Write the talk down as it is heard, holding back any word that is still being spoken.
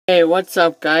Hey, what's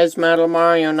up guys, Metal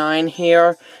Mario 9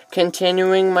 here,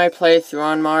 continuing my playthrough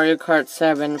on Mario Kart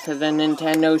 7 for the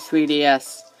Nintendo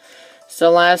 3DS.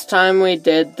 So last time we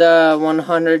did the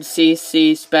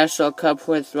 100cc Special Cup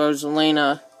with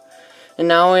Rosalina, and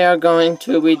now we are going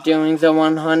to be doing the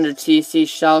 100cc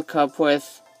Shell Cup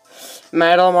with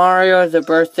Metal Mario, the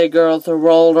Birthday Girl, the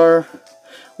Roller,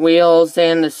 Wheels,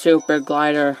 and the Super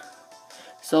Glider.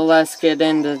 So let's get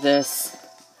into this.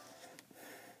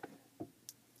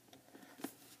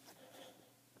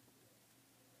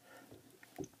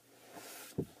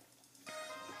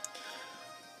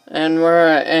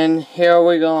 And here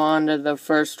we go on to the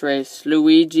first race,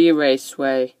 Luigi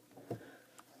Raceway.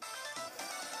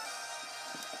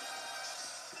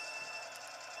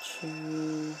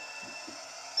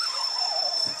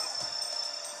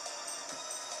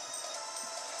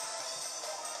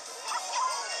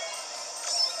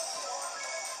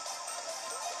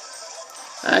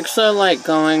 I actually like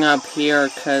going up here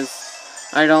because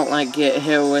I don't like get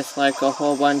hit with like a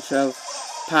whole bunch of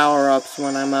power-ups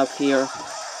when I'm up here.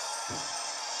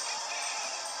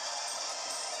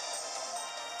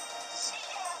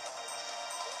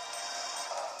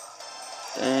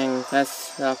 Dang, that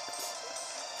sucked.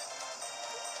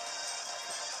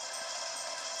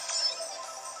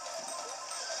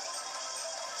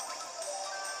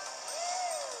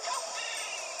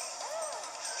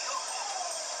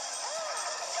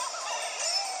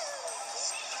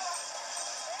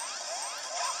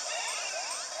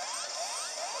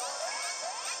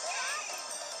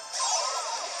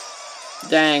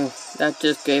 Dang, that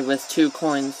just gave us 2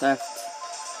 coins left.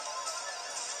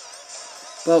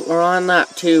 But we're on lap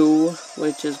 2,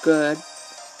 which is good.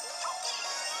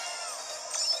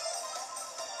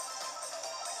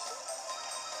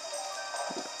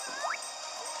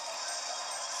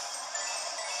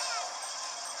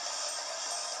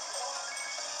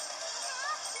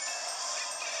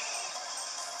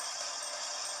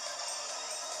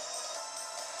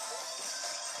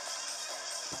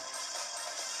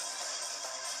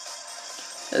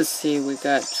 Let's see, we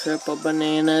got triple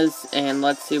bananas, and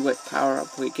let's see what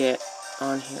power-up we get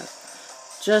on here.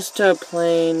 Just a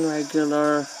plain,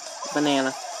 regular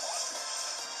banana.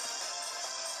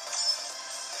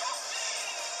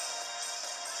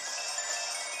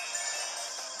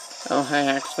 Oh, I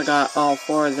actually got all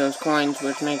 4 of those coins,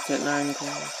 which makes it 9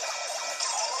 coins.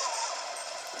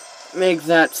 Make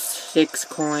that 6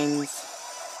 coins,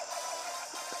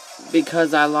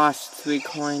 because I lost 3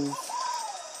 coins.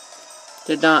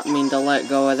 Did not mean to let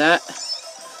go of that.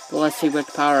 But let's see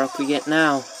which power-up we get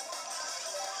now.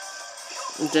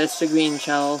 Just a green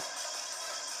shell.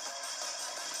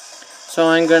 So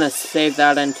I'm gonna save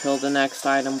that until the next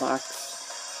item box.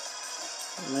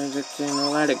 I'm just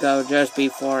gonna let it go just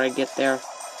before I get there.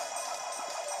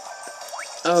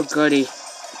 Oh goody.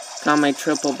 Got my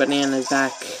triple bananas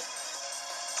back.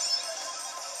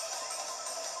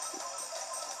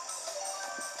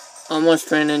 Almost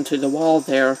ran into the wall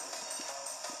there.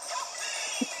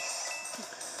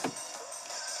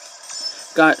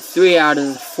 Got 3 out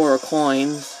of the 4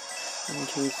 coins. 1,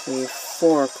 2, 3,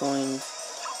 4 coins.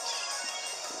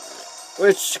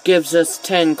 Which gives us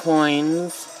 10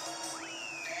 coins.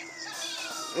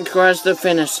 Across the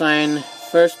finish line,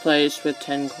 first place with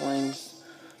 10 coins.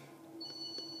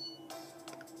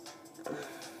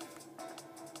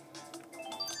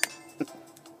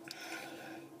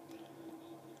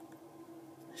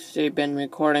 They've been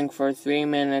recording for 3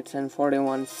 minutes and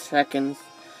 41 seconds.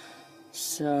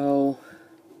 So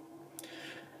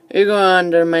we go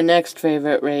on to my next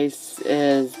favorite race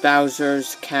is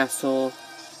Bowser's Castle.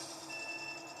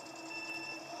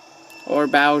 Or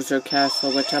Bowser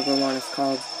Castle, whichever one it's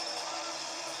called.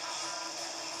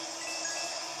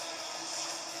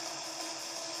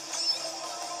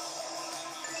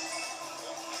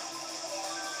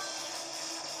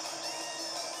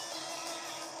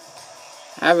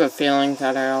 I have a feeling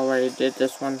that I already did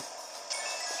this one.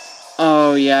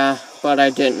 Oh yeah, but I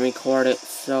didn't record it,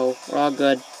 so we're all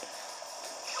good.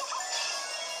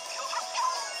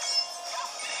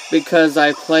 Because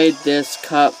I played this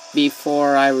cup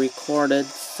before I recorded,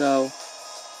 so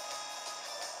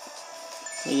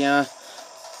yeah.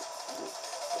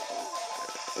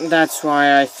 That's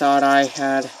why I thought I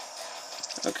had.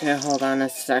 Okay, hold on a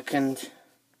second.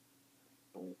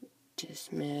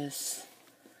 Dismiss.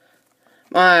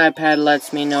 My iPad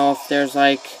lets me know if there's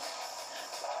like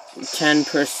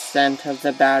 10% of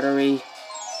the battery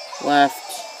left.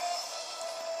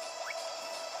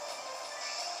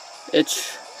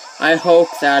 I hope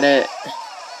that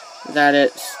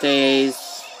it stays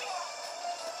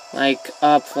like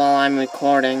up while I'm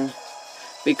recording,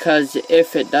 because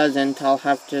if it doesn't, I'll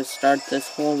have to start this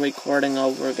whole recording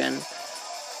over again,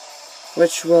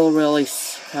 which will really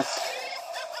suck.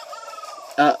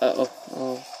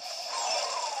 Oh.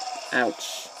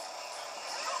 Ouch.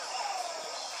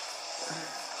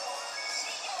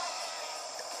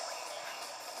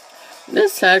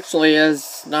 This actually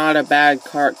is not a bad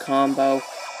cart combo.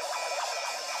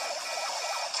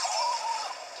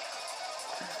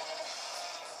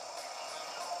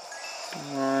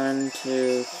 One,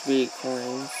 2, 3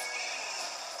 coins.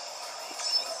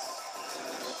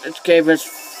 It gave us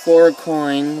 4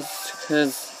 coins,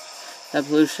 because that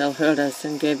blue shell hurt us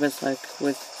and gave us, like,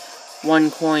 with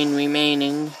 1 coin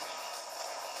remaining.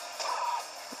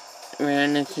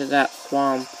 Ran into that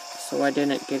swamp, so I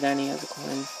didn't get any of the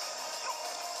coins.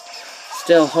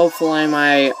 Still, hopefully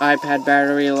my iPad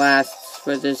battery lasts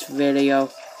for this video.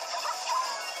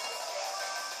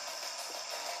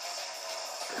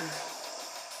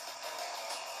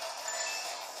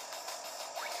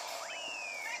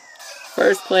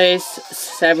 First place,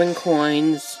 7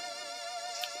 coins.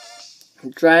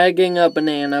 Dragging a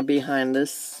banana behind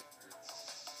us.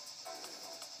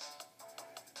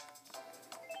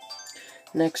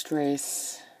 Next race.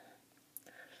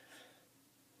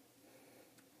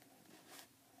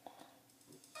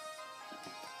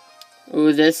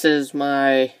 Ooh, this is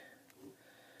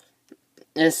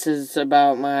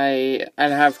about my,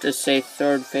 I'd have to say,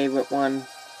 3rd favorite one.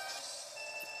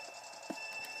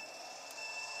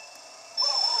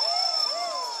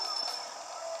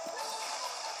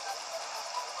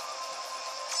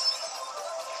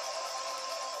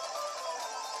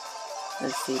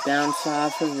 Let's see, bounce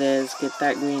off of this, get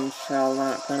that green shell,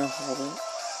 not gonna hold it.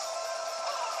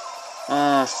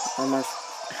 Ah, almost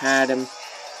had him.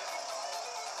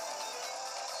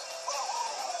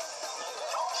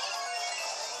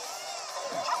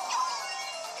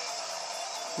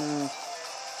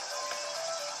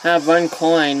 Have 1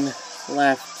 coin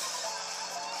left.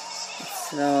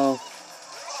 So,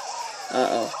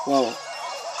 whoa.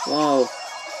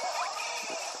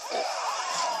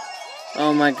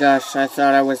 Oh my gosh, I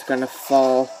thought I was gonna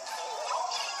fall.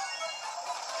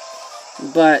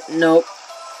 But, nope.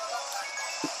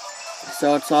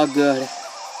 So it's all good.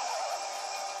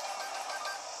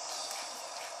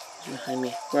 Behind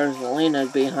me.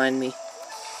 Rosalina's behind me.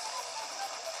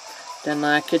 Then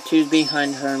Lakitu's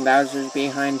behind her, and Bowser's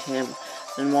behind him,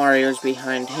 and Mario's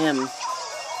behind him.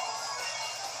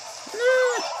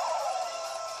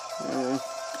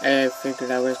 I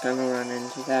figured I was gonna run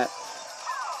into that.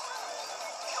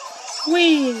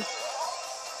 Whee!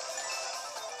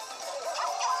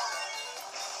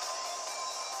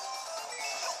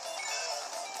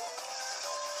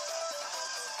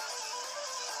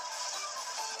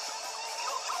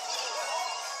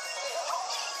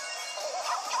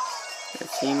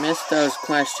 Let's see, missed those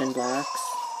question blocks.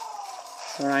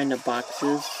 Behind the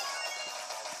boxes.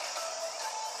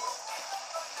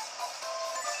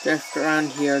 Just around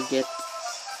here, get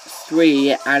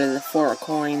 3 out of the 4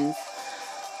 coins.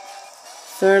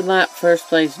 3rd lap, 1st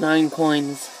place, 9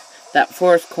 coins. That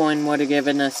 4th coin would have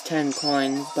given us 10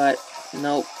 coins, but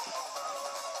nope.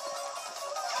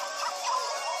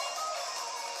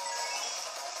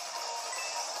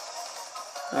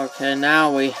 Okay,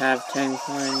 now we have 10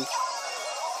 coins.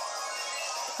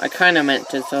 I kind of meant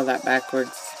to throw that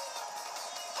backwards.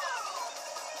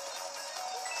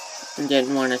 I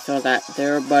didn't want to throw that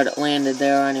there, but it landed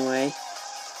there anyway.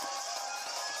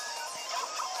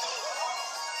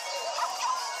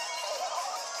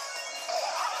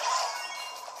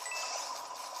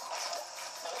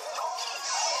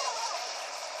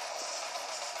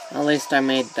 At least I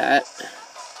made that.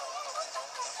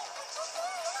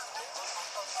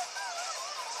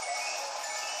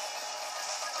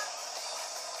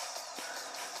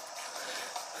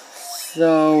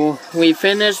 So, we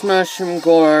finished Mushroom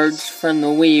Gorge from the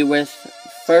Wii with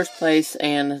 1st place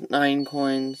and 9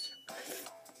 coins.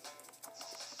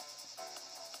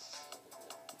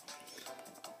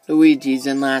 Luigi's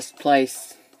in last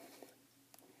place.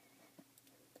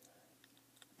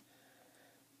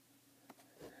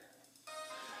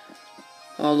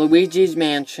 Luigi's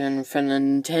Mansion from the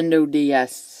Nintendo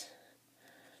DS.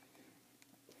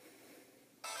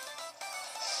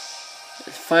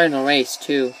 Final race,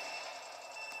 too.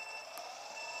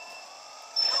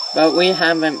 But we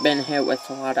haven't been hit with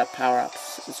a lot of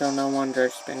power-ups, so no wonder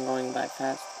it's been going by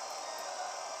fast.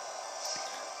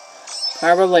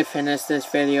 Probably finish this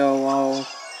video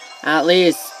at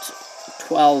least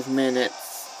 12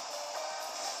 minutes.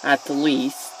 At the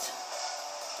least.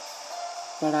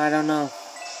 But I don't know.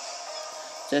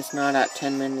 Just not at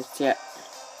 10 minutes yet.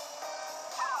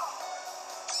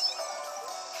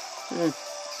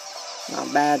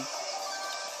 Not bad.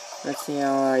 Let's see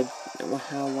how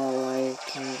well I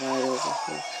can ride over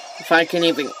here. If I can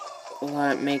even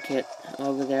make it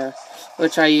over there,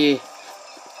 which I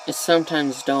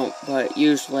sometimes don't, but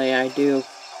usually I do.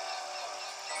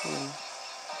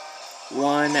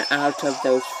 1 out of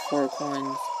those 4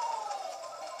 coins.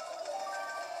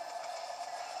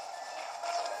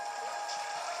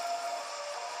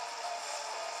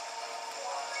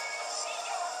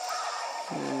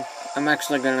 I'm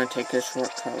actually gonna take a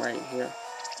shortcut right here.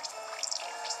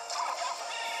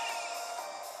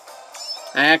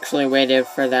 I actually waited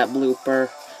for that blooper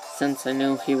since I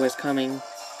knew he was coming.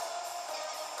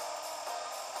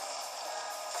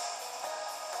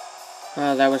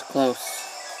 Oh, that was close.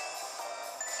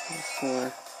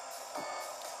 4.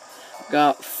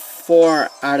 Got 4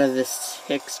 out of the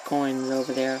 6 coins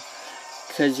over there.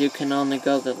 Because you can only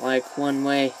go like one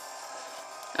way.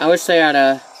 I wish they had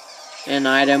an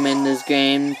item in this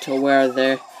game to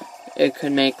where it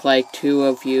could make like 2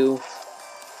 of you.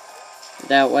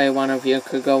 That way one of you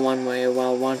could go one way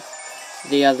while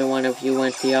the other one of you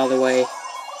went the other way.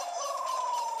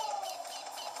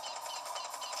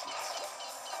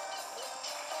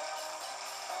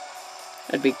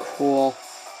 That'd be cool.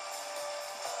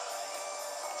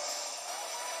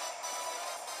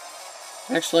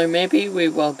 Actually, maybe we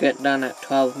will get done at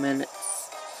 12 minutes.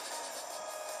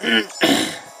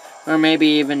 Or maybe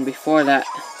even before that.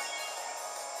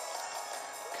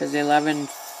 Because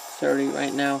 11:30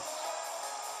 right now.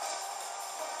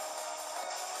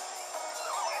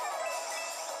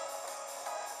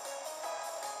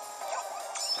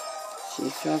 She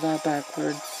filled that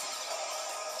backwards.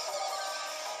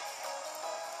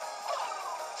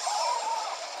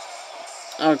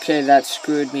 Okay, that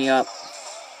screwed me up.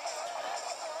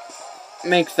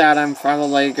 Make that, I'm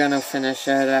probably gonna finish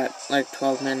it at like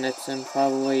 12 minutes and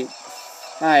probably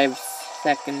 5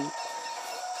 seconds.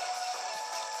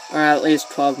 Or at least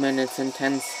 12 minutes and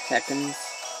 10 seconds.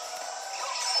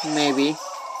 Maybe.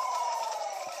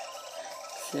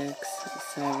 6,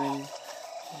 7.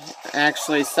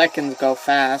 Actually, seconds go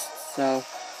fast, so.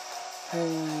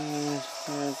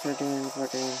 13,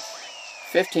 14.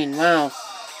 15, wow.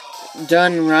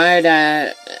 Done right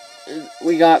at.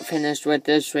 We got finished with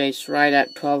this race right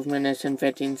at 12 minutes and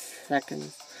 15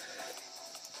 seconds.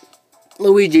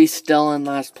 Luigi's still in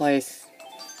last place.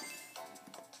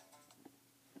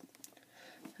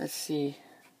 Let's see.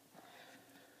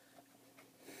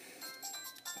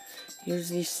 Here's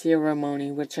the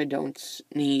ceremony, which I don't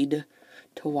need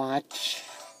to watch.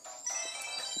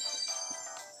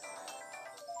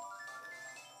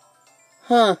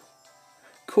 Huh.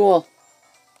 Cool.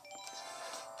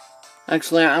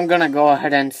 Actually, I'm gonna go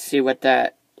ahead and see what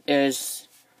that is.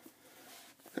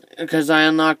 Because I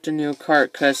unlocked a new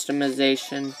cart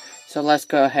customization. So let's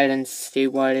go ahead and see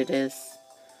what it is.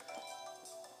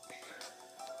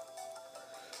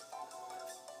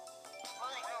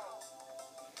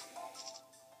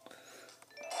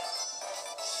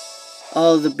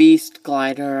 Oh, the Beast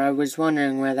Glider. I was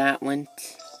wondering where that went.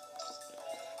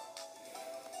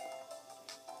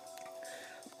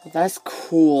 Well, that's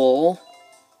cool.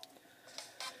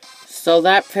 So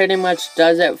that pretty much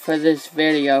does it for this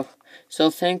video. So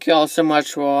thank you all so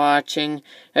much for watching.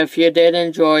 If you did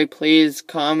enjoy, please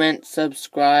comment,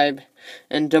 subscribe,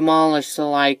 and demolish the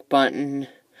like button,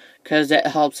 because it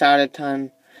helps out a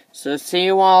ton. So see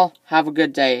you all. Have a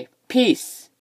good day. Peace.